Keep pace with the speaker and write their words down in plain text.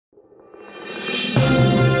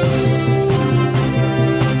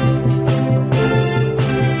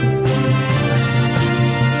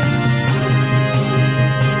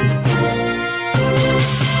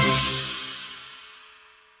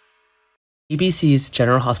ABC's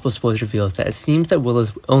General Hospital Spoilers reveals that it seems that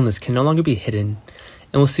Willow's illness can no longer be hidden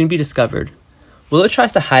and will soon be discovered. Willow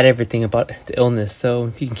tries to hide everything about the illness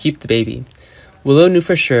so he can keep the baby. Willow knew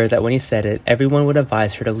for sure that when he said it, everyone would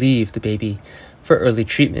advise her to leave the baby for early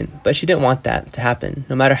treatment, but she didn't want that to happen,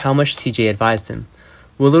 no matter how much TJ advised him.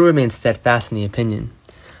 Willow remained steadfast in the opinion.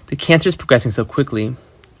 The cancer is progressing so quickly,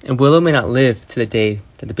 and Willow may not live to the day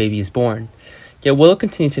that the baby is born. Yet Willow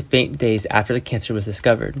continued to faint days after the cancer was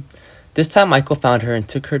discovered. This time Michael found her and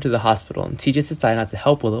took her to the hospital, and TJ decided not to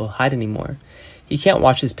help Willow hide anymore. He can't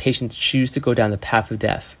watch his patients choose to go down the path of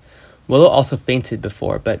death. Willow also fainted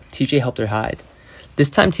before, but TJ helped her hide. This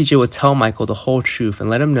time TJ would tell Michael the whole truth and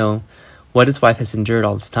let him know what his wife has endured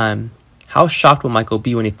all this time. How shocked will Michael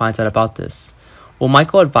be when he finds out about this? Will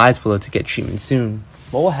Michael advise Willow to get treatment soon?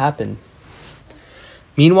 What will happen?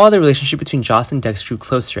 Meanwhile, the relationship between Joss and Dex grew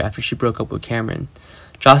closer after she broke up with Cameron.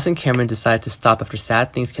 Joss and Cameron decided to stop after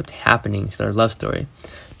sad things kept happening to their love story.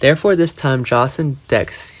 Therefore, this time, Joss and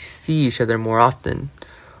Dex see each other more often.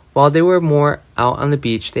 While they were more out on the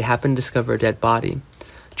beach, they happen to discover a dead body.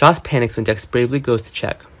 Joss panics when Dex bravely goes to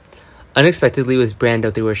check. Unexpectedly, it was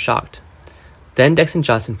Brando. They were shocked. Then Dex and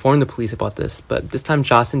Joss inform the police about this, but this time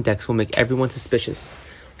Joss and Dex will make everyone suspicious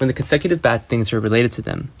when the consecutive bad things are related to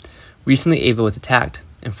them. Recently, Ava was attacked.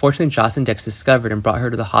 Unfortunately, Joss and Dex discovered and brought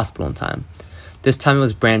her to the hospital in time. This time it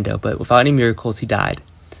was Brando, but without any miracles, he died.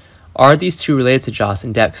 Are these two related to Joss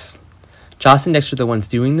and Dex? Joss and Dex are the ones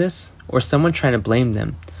doing this, or someone trying to blame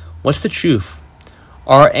them? What's the truth?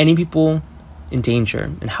 Are any people in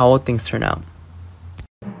danger, and how will things turn out?